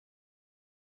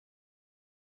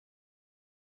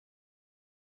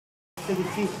で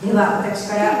は私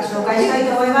から紹介したい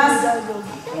と思います。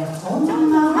本間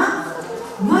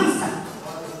舞さん、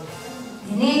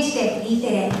 NHKE テ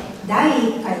レ第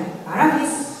1回バラフェ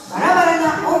スバラバラ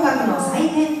な音楽の祭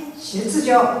典出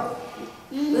場。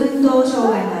運動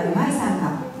障害のある舞さん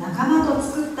が仲間と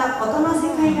作った音の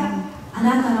世界があ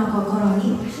なたの心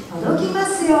に届きま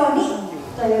すように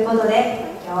ということ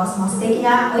で、今日も素敵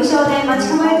なお衣装で待ち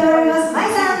構えておられます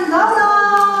舞さん、どうぞ。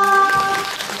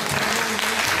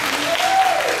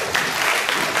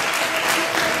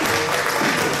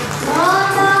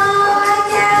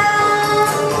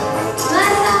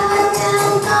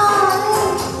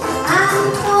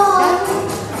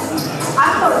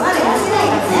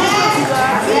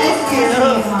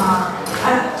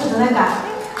なんか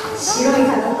白い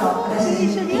方と私ピ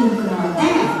ンクのね。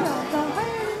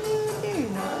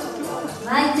ま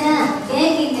いちゃん、元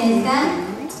気ですか？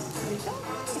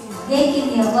元気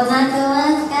に行ってますか？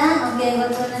お稽古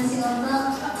との仕事。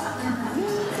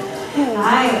は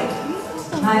い、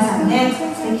まいさんね、素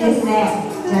敵ですね。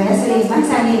じゃあヤスリン、まい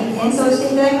さんに演奏し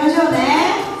ていただきましょうね。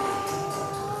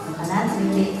どうかな、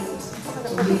準備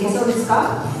いけそうです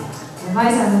か？ま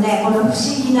いさんのね、この不思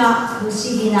議な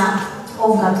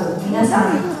音楽、皆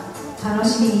さん楽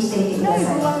しみにしていてください。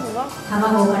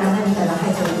卵から何かが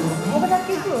入っております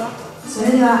ね。そ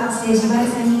れではステージまい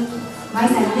さんにね、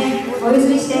お譲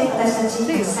りして私たち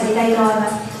立ち去りたいと思いま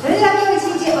す。それでは今日一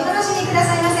日お楽しみくだ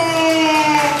さいませ。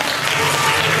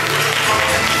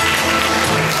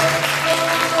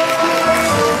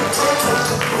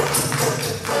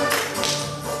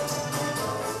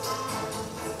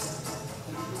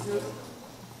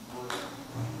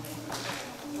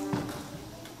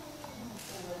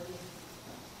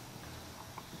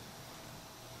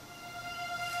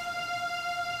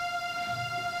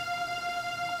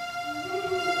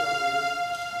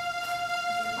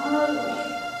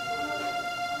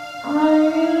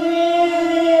I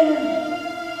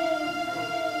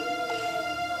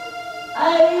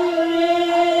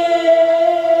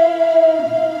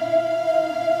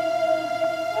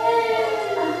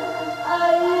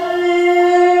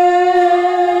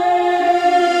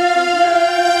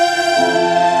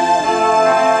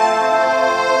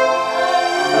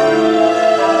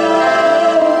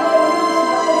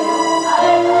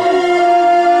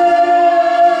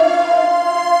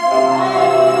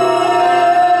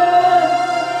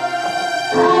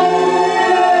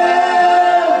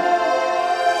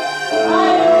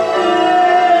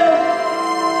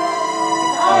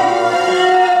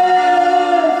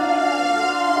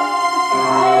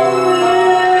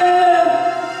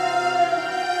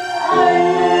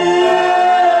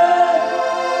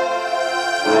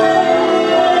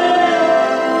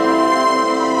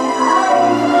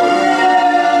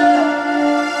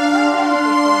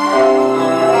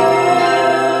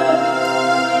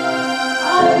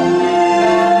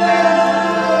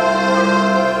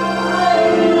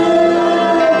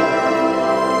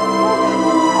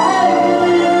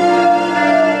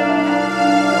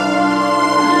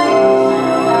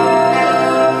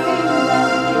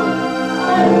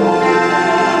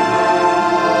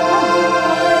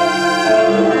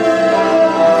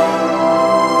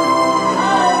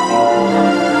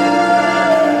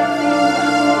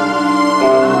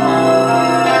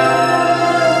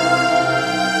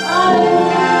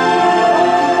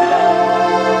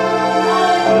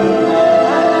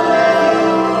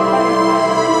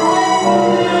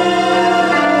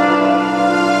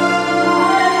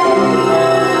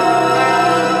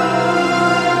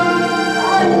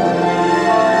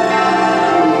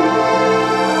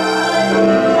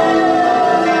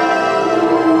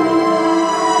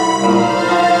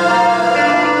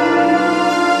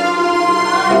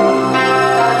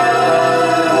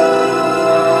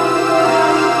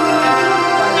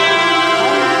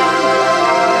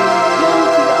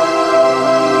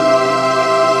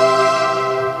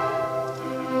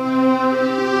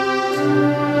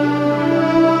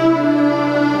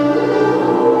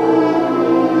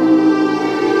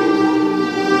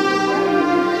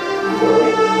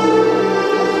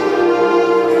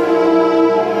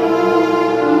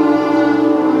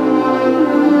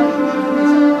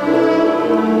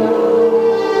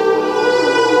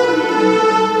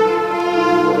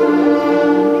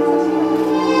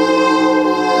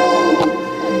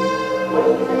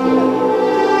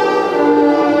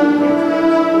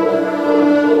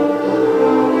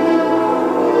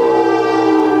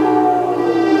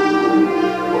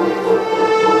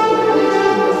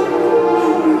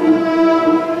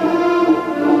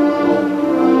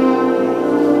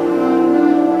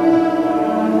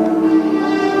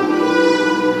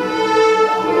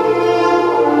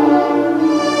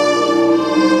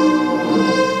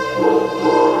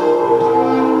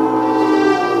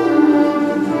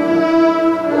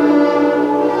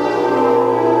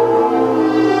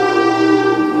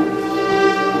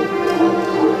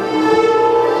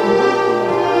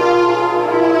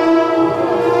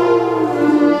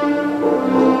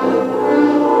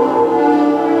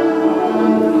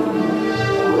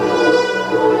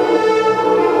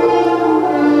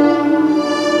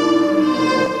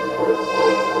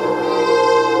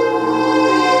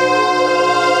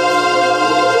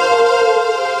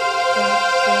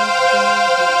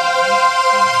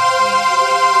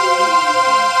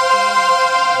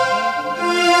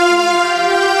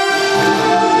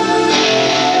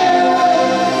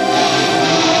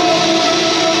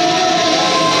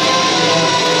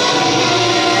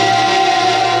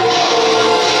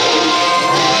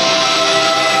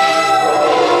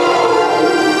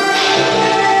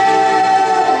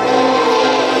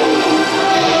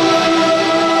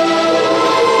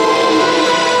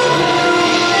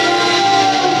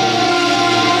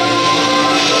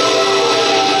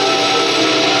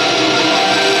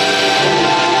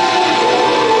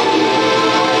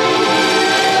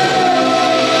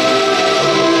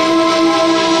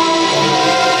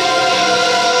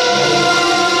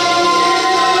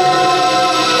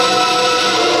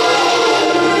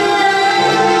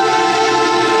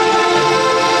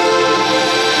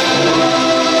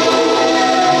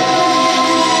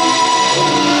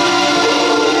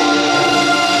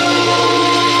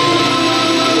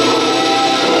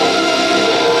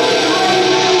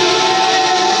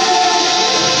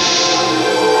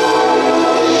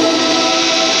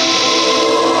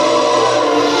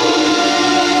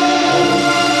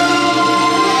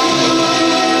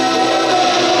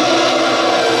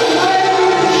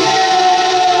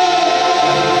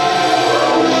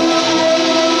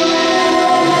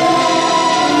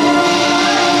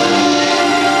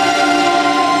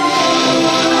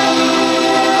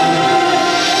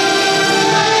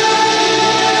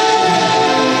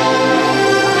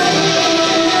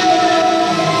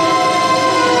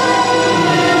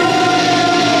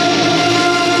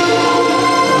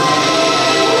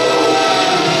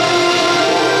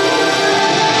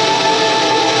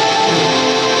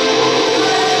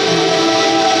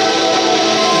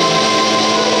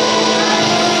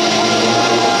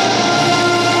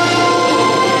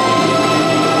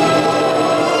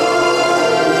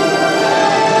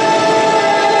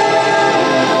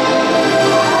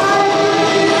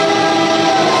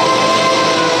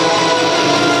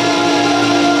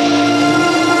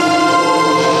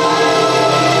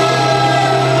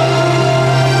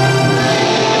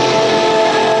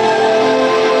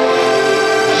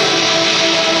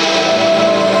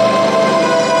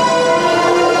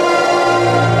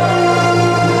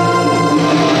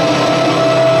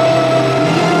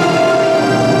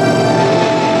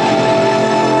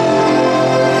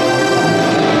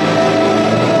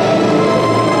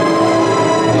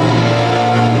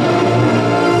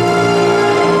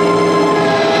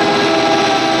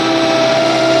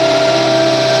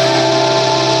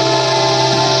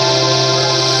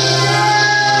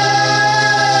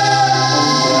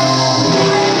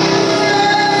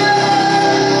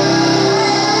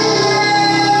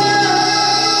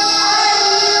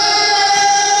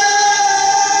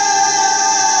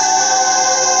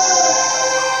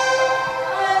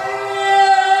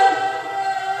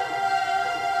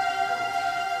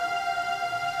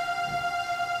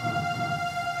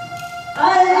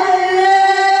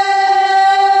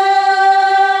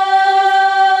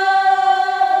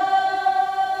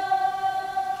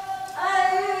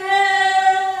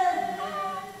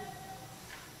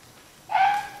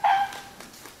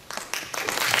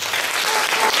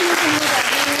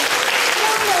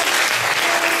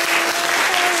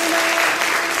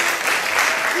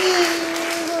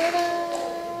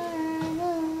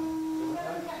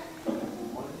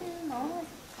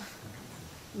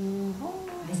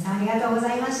とうご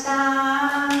ざいました。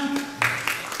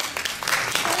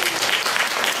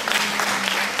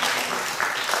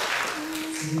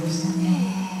次でしたね。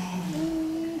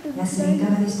安井い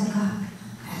かがでしたか？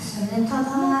それただ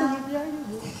素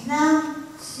敵な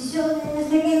師匠で素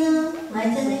敵な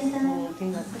舞ちゃんでしたね。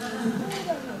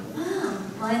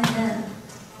舞ちゃん、よ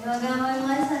く頑張り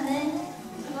ましたね。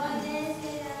すごいね、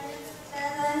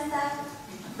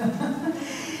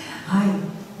はい、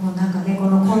もうなんかね、こ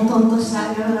の混沌とし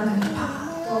た世の中にパ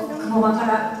ーッと雲間か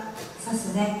ら差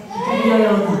すね、光のよ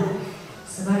うな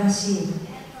素晴らしい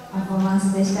パフォーマン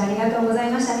スでした。ありがとうござ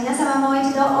いました。皆様もう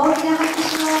一度大きな拍手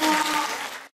を。